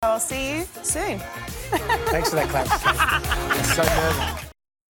see you soon. Thanks for that clarification. I'm so nervous.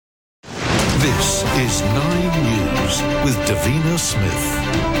 This is 9 News with Davina Smith.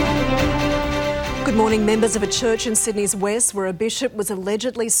 Good morning. Members of a church in Sydney's west where a bishop was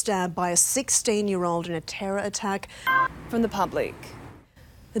allegedly stabbed by a 16-year-old in a terror attack. From the public.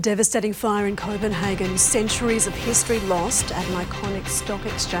 The devastating fire in Copenhagen, centuries of history lost at an iconic stock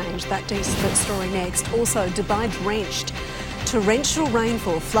exchange. That story next. Also, Dubai drenched. Torrential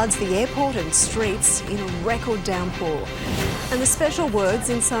rainfall floods the airport and streets in a record downpour. And the special words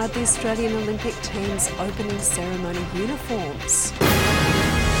inside the Australian Olympic team's opening ceremony uniforms.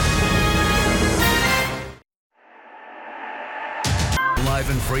 Live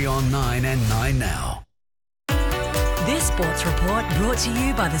and free on 9 and 9 Now. This sports report brought to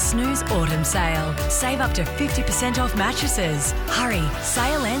you by the Snooze Autumn Sale. Save up to 50% off mattresses. Hurry,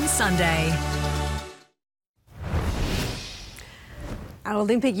 sale ends Sunday. Our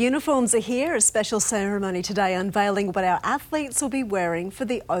Olympic uniforms are here. A special ceremony today unveiling what our athletes will be wearing for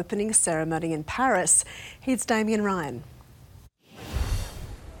the opening ceremony in Paris. Here's Damien Ryan.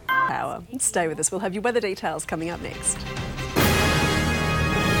 Power. Stay with us. We'll have your weather details coming up next.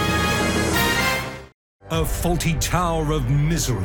 A faulty tower of misery.